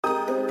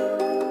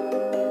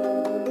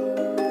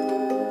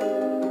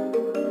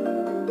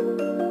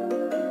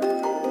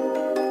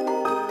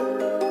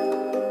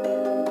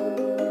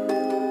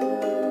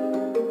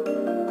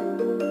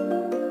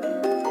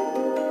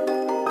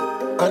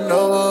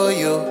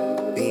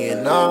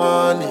being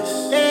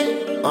honest,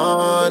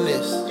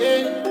 honest,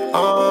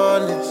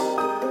 honest.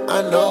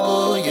 I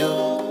know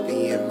you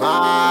being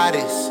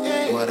modest.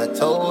 What I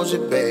told you,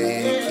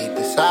 babe, keep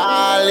it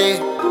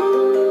solid.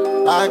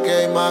 I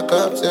gave my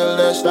cup till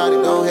the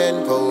shawty go ahead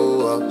and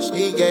pull up.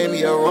 She gave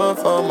me a run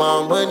for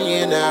my money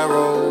in that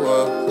roll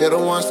up. Hit her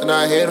once and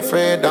I hit a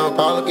friend, don't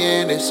call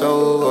again, it's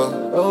over.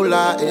 No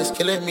lie, it's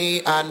killing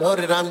me, I know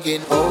that I'm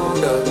getting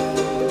older.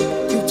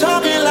 You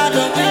talking like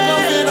a nigga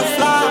finna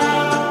fly.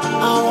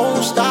 I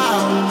won't stop,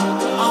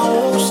 I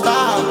won't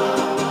stop.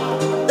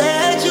 They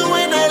hate you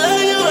when they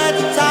love you at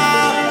the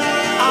top.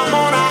 I'm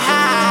on a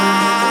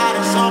high,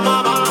 that's on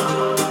my mind.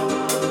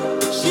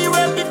 She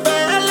rep me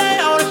for LA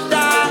on the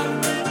shot.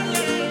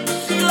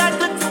 She like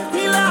the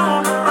tequila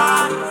on the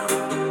rock.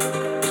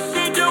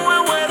 She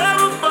doing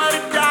whatever for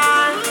the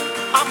dime.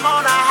 I'm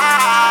on a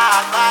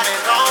high, got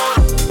it on.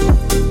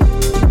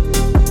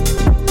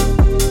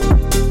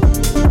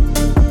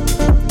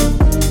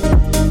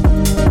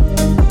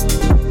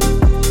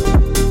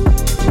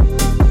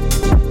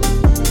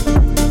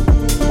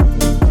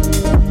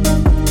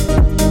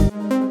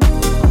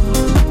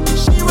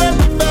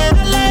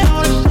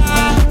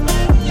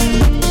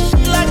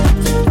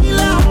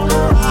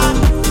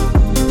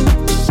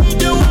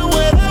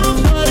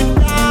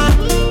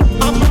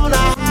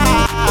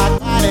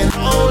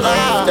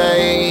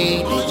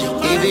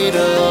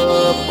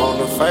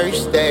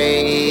 First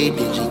day,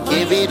 did you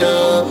give it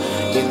up?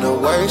 In the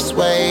worst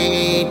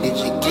way, did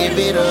you give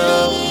it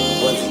up?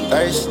 Was it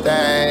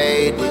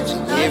Thursday, did you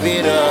give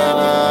it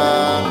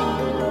up?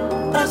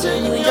 I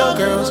said you and your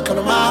girls come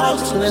to my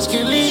house and let's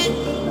get lit.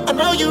 I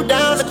know you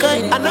down to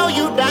cut, I know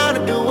you down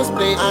to do a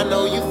split. I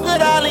know you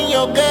feel all in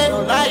your gut,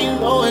 don't lie, you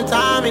know what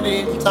time it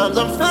is. Times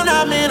I'm feeling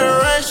I'm in a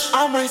rush,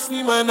 I might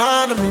seem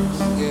anonymous.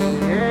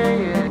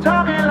 Yeah.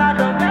 Talking like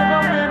a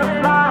nigga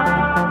finna fly.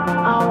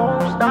 I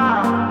won't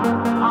stop.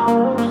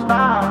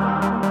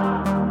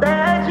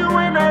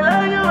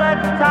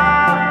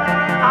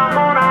 I'm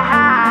on a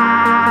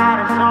high,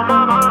 that's on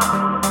my mind.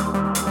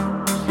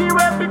 She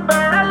rep me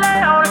for LA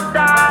on the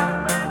dime.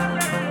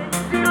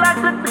 She like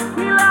the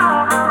tequila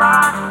on the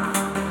rock.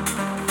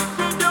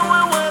 She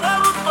doing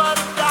whatever for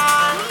the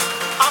dime.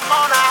 I'm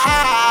on a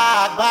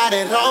high,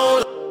 body roll.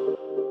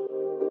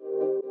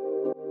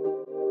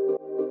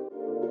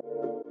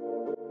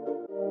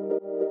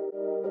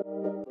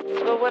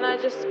 But when I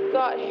just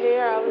got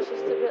here, I was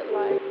just a bit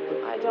like,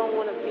 I don't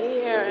want to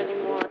be here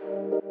anymore.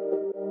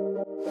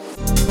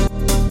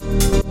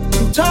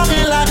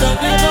 Talking like a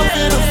nigga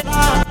finna